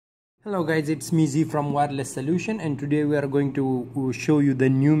Hello guys, it's me Z from Wireless Solution, and today we are going to show you the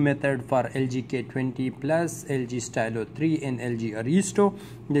new method for LG K20 Plus, LG Stylo 3 and LG Aristo.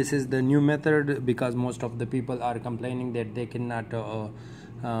 This is the new method because most of the people are complaining that they cannot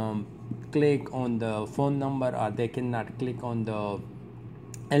click on the phone number or they cannot click on the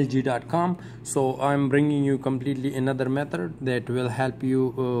LG.com. So I'm bringing you completely another method that will help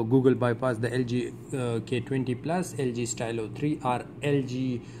you Google bypass the LG K20 Plus, LG Stylo 3 or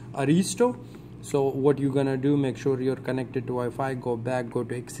LG Aristo. So what you're gonna do, make sure you're connected to Wi-Fi, go back, go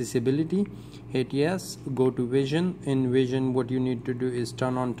to accessibility, hit yes, go to vision. In vision, what you need to do is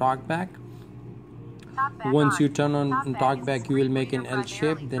turn on Talkback. Once you turn on Talkback, you will make an L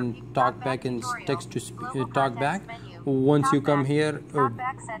shape, then Talkback and text to Talkback. Once you come here,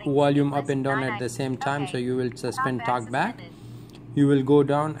 volume up and down at the same time, so you will suspend Talkback. You will go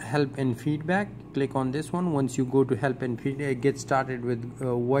down help and feedback, click on this one. Once you go to help and feedback, get started with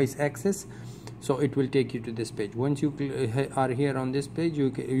voice access, so it will take you to this page. Once you are here on this page,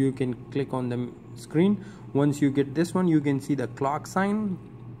 you can click on the screen. Once you get this one, you can see the clock sign,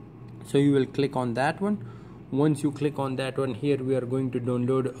 so you will click on that one. Once you click on that one, here we are going to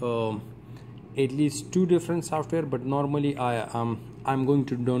download at least 2 different software, but normally I'm going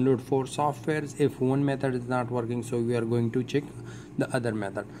to download 4 softwares. If one method is not working, so we are going to check the other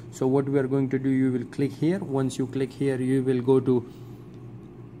method. So what we are going to do, you will click here. Once you click here, you will go to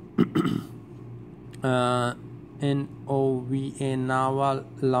NOVA Naval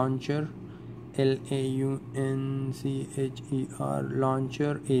Launcher, LAUNCHER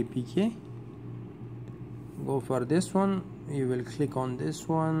Launcher APK. Go for this one. You will click on this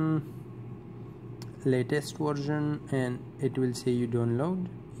one, latest version, and it will say you download.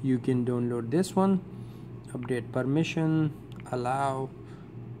 You can download this one, update permission, allow,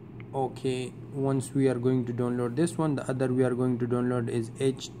 okay. Once we are going to download this one, the other we are going to download is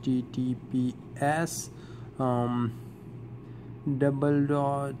https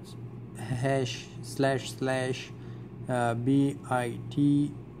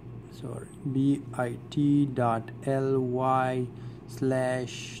bit.ly/2.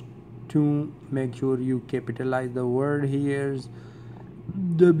 make sure you capitalize the word here,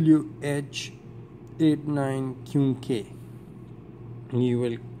 WH89QK. you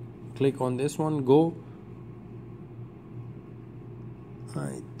will click on this one, go.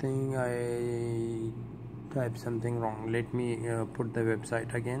 I think I typed something wrong. Let me put the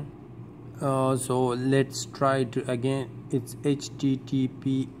website again. So let's try to again. It's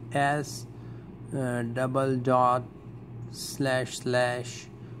https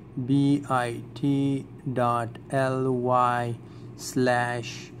bit.ly/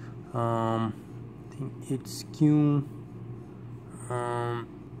 think it's Q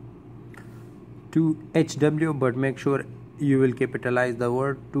to HW, but make sure you will capitalize the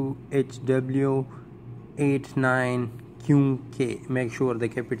word to HW89QK. make sure the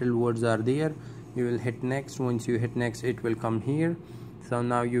capital words are there. You will hit next. Once you hit next, it will come here. So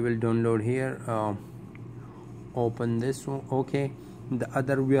now you will download here, open this one, okay. The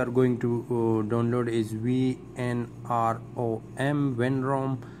other we are going to download is WinROM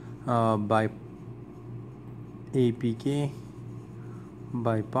by APK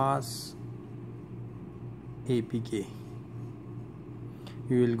bypass APK.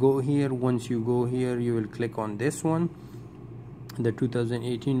 You will go here. Once you go here, you will click on this one, the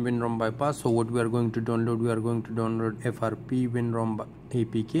 2018 WinROM bypass. So what we are going to download, we are going to download FRP WinROM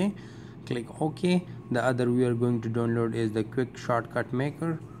APK. Click OK. The other we are going to download is the quick shortcut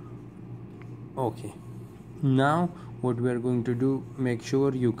maker. Okay. Now what we are going to do, make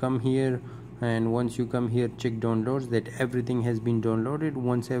sure you come here, and once you come here, check downloads that everything has been downloaded.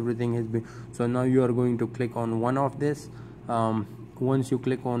 Once everything has been, so now you are going to click on one of this. Once you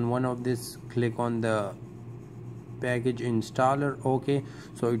click on one of this, click on the package installer, okay.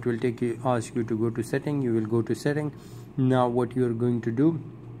 So it will take you, ask you to go to setting. You will go to setting. Now what you are going to do,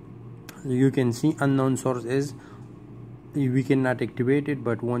 you can see unknown source is, we cannot activate it,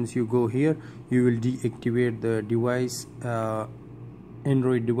 but once you go here, you will deactivate the device,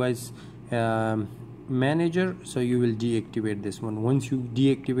 Android device manager. So you will deactivate this one. Once you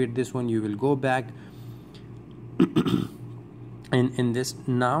deactivate this one, you will go back and in this,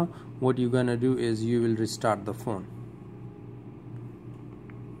 now what you're gonna do is you will restart the phone,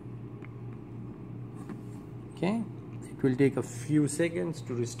 okay. It will take a few seconds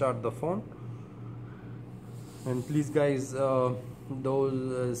to restart the phone. And please guys,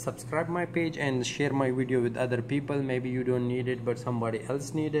 subscribe my page and share my video with other people. Maybe you don't need it, but somebody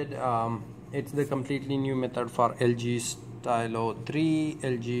else need it. It's the completely new method for LG Stylo 3,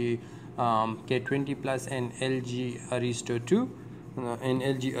 LG K20 Plus and LG Aristo 2. in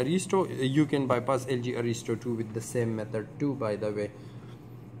LG Aristo. You can bypass LG Aristo too with the same method too, by the way.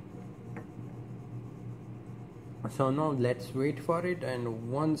 So now let's wait for it,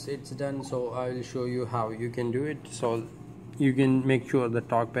 and once it's done, so I will show you how you can do it. So you can make sure the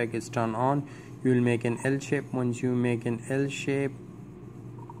Talkback is turned on. You will make an L shape. Once you make an L shape,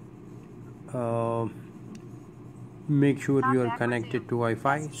 make sure you are connected to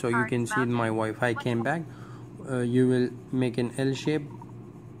Wi-Fi. So you can see my Wi-Fi came back. You will make an L shape,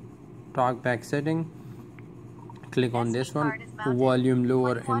 Talkback setting, click on this one, volume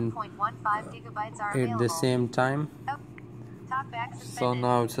lower in at the same time. So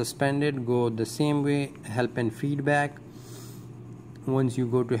now suspended, go the same way, help and feedback. Once you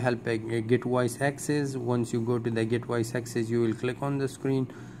go to help get voice access, once you go to the get voice access, you will click on the screen.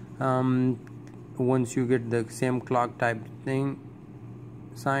 Once you get the same clock type thing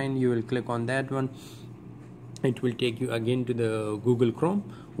sign, you will click on that one. It will take you again to the Google Chrome.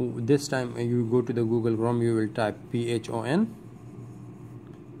 This time you go to the Google Chrome, you will type PHONE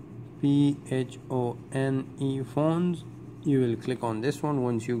phones. You will click on this one.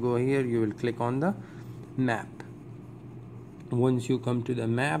 Once you go here, you will click on the map. Once you come to the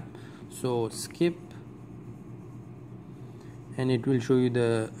map, so skip, and it will show you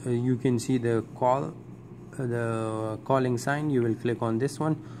the you can see the calling sign. You will click on this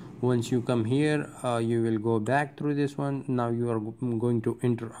one. Once you come here, you will go back through this one. Now you are going to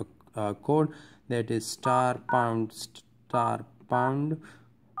enter a code, that is star pound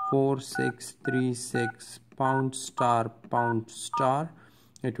 4636 pound star.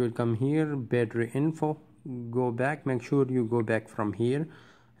 It will come here, battery info. Go back, make sure you go back from here.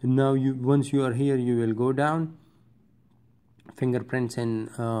 Now once you are here, you will go down, fingerprints and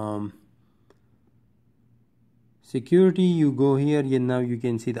security. You go here, now you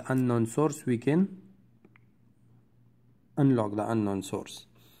can see the unknown source. We can unlock the unknown source.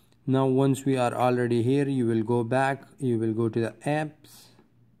 Now once we are already here, you will go back, you will go to the apps,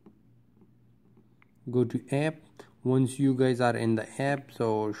 go to app. Once you guys are in the app,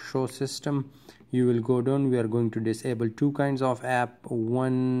 so show system, you will go down. We are going to disable two kinds of app.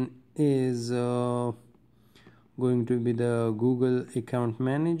 One is going to be the Google account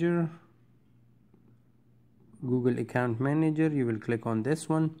manager. You will click on this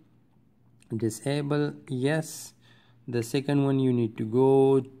one, disable, yes. The second one you need to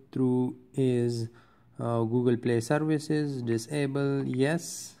go through is Google Play Services, disable,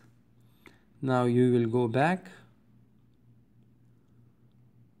 yes. Now you will go back.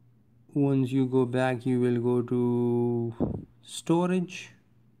 Once you go back, you will go to storage,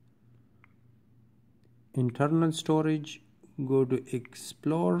 internal storage, go to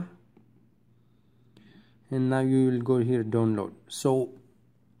explore, and now you will go here, download. So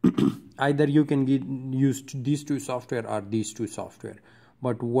either you can use these two software or these two software,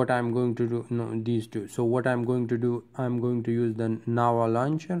 but what I'm going to do, no, these two. So what I'm going to do, I'm going to use the Nava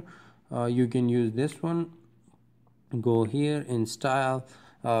launcher. You can use this one. Go here, install.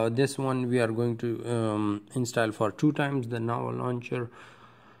 This one we are going to install for 2 times the Nava launcher.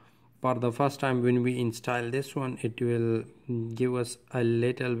 For the first time when we install this one, it will give us a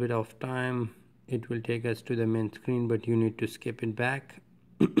little bit of time. It will take us to the main screen, but you need to skip it back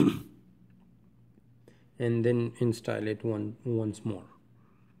and then install it once more.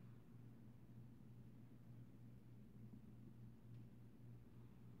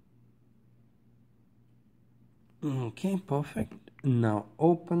 Okay, perfect. Now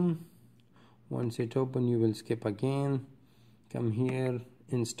open. Once it open, you will skip again, come here,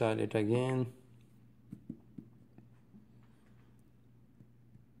 install it again.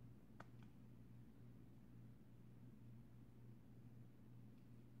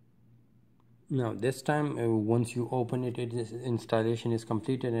 Now this time, once you open it, its installation is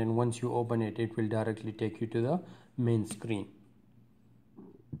completed, and once you open it, it will directly take you to the main screen.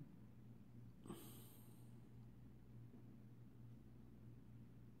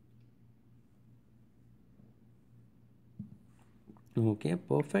 Okay,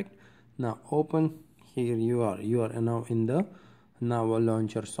 perfect. Now open. Here you are now in the Nava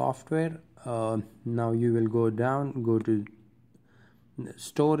launcher software. Now you will go down, go to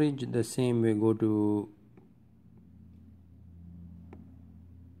storage, the same way, go to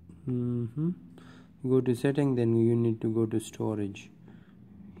go to setting, then you need to go to storage.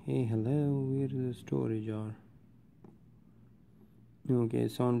 Hey, hello, where is the storage are? Okay,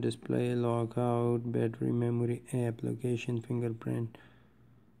 sound display, lockout, battery, memory, app, location, fingerprint,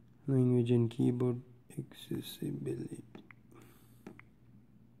 language and keyboard, accessibility.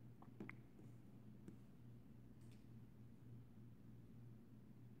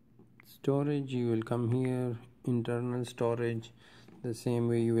 Storage, you will come here, internal storage, The same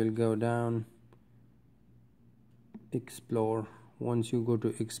way you will go down, explore. Once you go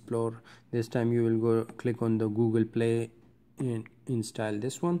to explore, this time you will go click on the Google Play and install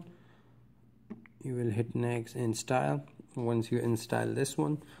this one. You will hit next, install. Once you install this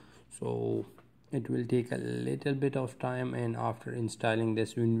one, so it will take a little bit of time, and after installing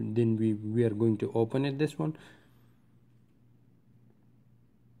this one, then we are going to open it, this one.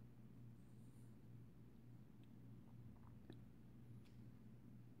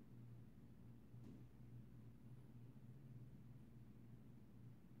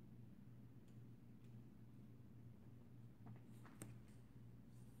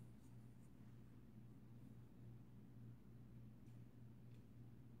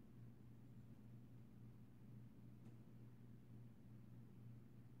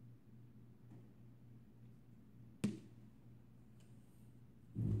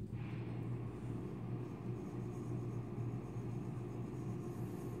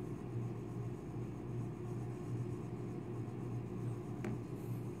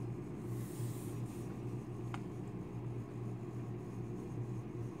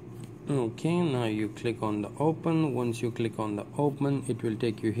 Okay, now you click on the open. Once you click on the open, it will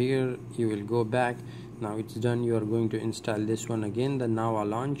take you here. You will go back. Now it's done. You are going to install this one again, the Nava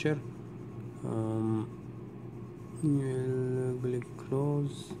launcher. You will click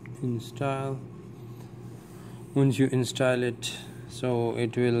close, install. Once you install it, so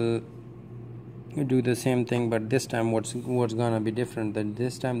it will do the same thing, but this time what's gonna be different, that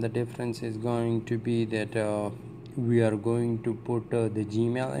this time the difference is going to be that we are going to put the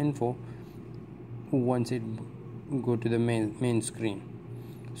Gmail info once it go to the main screen.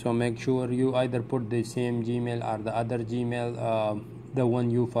 So make sure you either put the same Gmail or the other Gmail, the one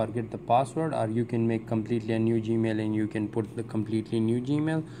you forget the password, or you can make completely a new Gmail and you can put the completely new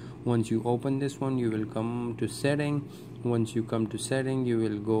Gmail. Once you open this one, you will come to setting. Once you come to setting, you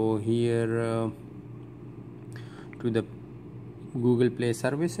will go here to the Google Play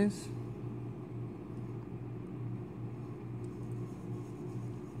services.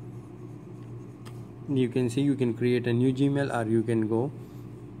 You can see you can create a new Gmail, or you can go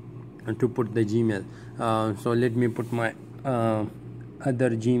to put the Gmail. So let me put my other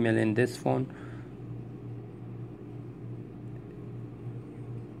Gmail in this phone.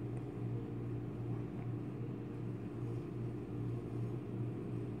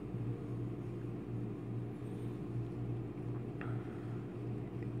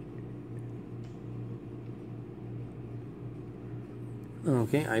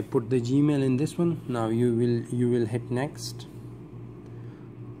 Okay, I put the Gmail in this one. Now you will hit next.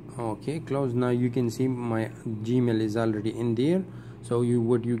 Okay, close. Now you can see my Gmail is already in there. So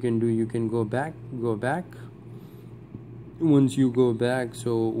what you can do, you can go back. Once you go back,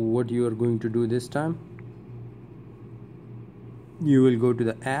 so what you are going to do this time, you will go to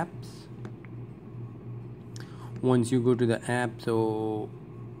the apps. Once you go to the app, so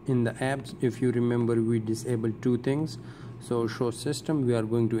in the apps, if you remember, we disabled two things. So show system, we are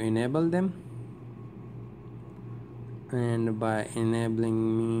going to enable them, and by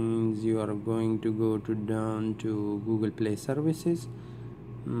enabling means you are going to go to down to Google Play services.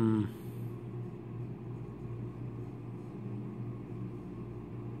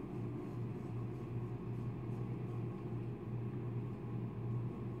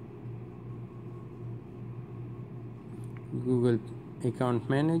 Google Account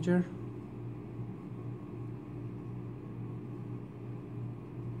Manager.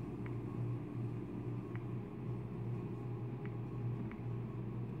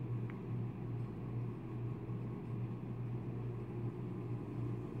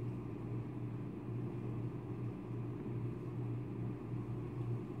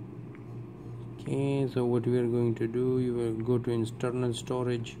 Okay, so what we are going to do, you will go to internal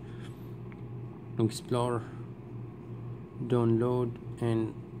storage, explore, download,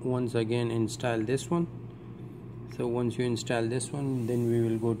 and once again install this one. So once you install this one, then we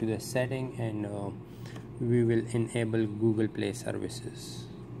will go to the setting, and we will enable Google Play services.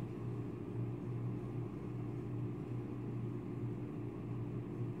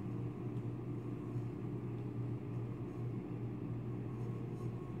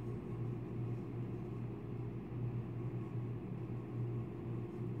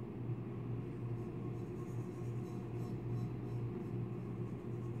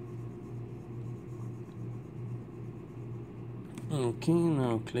 Okay,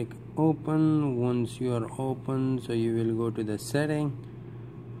 now click open. Once you are open, so you will go to the setting.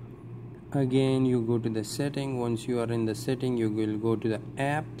 Again, you go to the setting. Once you are in the setting, you will go to the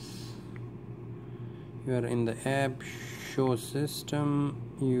apps. You are in the app, show system.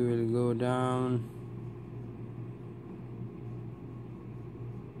 You will go down.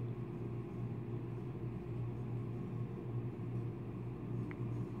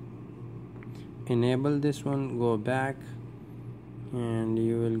 enable this one, go back, and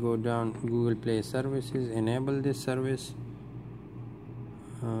you will go down Google Play services, enable this service.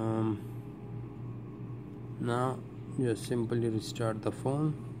 Now just simply restart the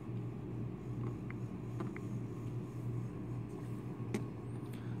phone.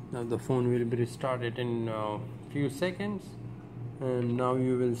 Now the phone will be restarted in a few seconds, and now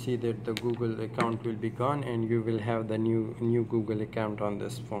you will see that the Google account will be gone and you will have the new Google account on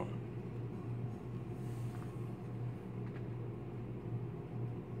this phone.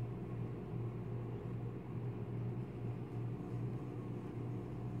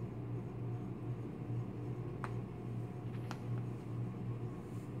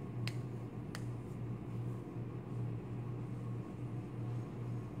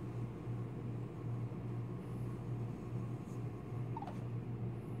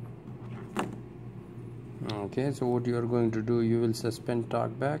 Okay, so what you are going to do, you will suspend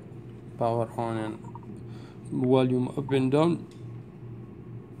Talkback, power on and volume up and down,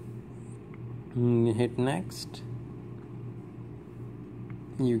 hit next.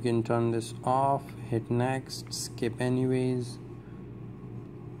 You can turn this off, hit next, skip anyways,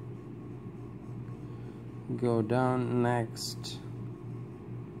 go down, next,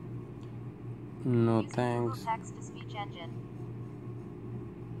 no thanks,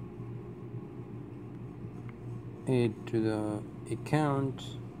 add to the account,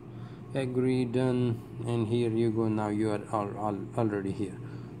 agree, done, and here you go. Now you are already here.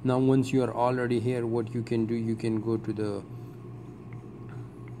 Now once you are already here, what you can do, you can go to the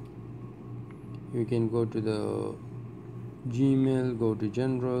Gmail, go to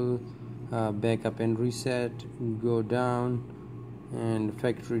general, backup and reset, go down, and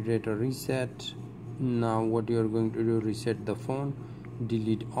factory data reset. Now what you are going to do, reset the phone,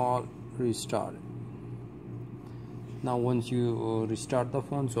 delete all, restart it. Now once you restart the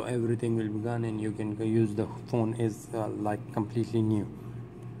phone, so everything will be gone and you can use the phone as like completely new.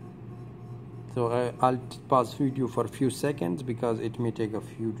 So I'll pause video for a few seconds because it may take a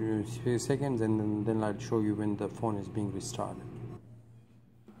few seconds, and then I'll show you when the phone is being restarted.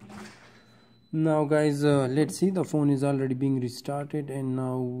 Now guys, let's see, the phone is already being restarted, and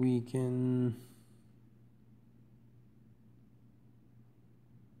now we can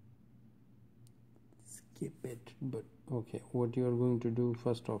skip it. But okay, what you are going to do,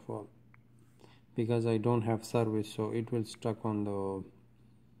 first of all, because I don't have service, so it will stuck on the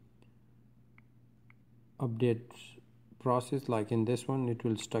update process. Like in this one, it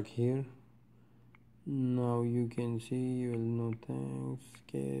will stuck here. Now you can see, you will no thanks,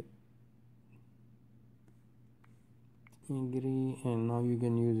 skip, agree, and now you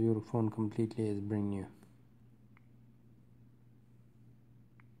can use your phone completely as brand new.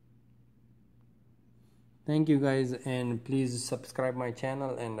 Thank you guys, and please subscribe my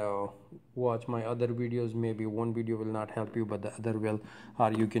channel and watch my other videos. Maybe one video will not help you, but the other will,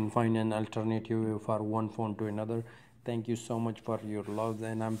 or you can find an alternative for one phone to another. Thank you so much for your love,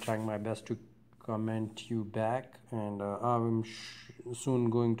 and I'm trying my best to comment you back, and I'm soon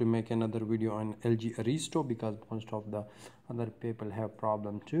going to make another video on LG Aristo, because most of the other people have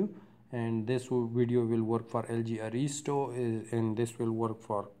problem too, and this video will work for LG Aristo, and this will work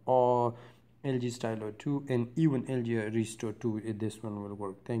for all LG Stylo 2 and even LG Aristo 2. This one will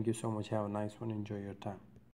work. Thank you so much. Have a nice one. Enjoy your time.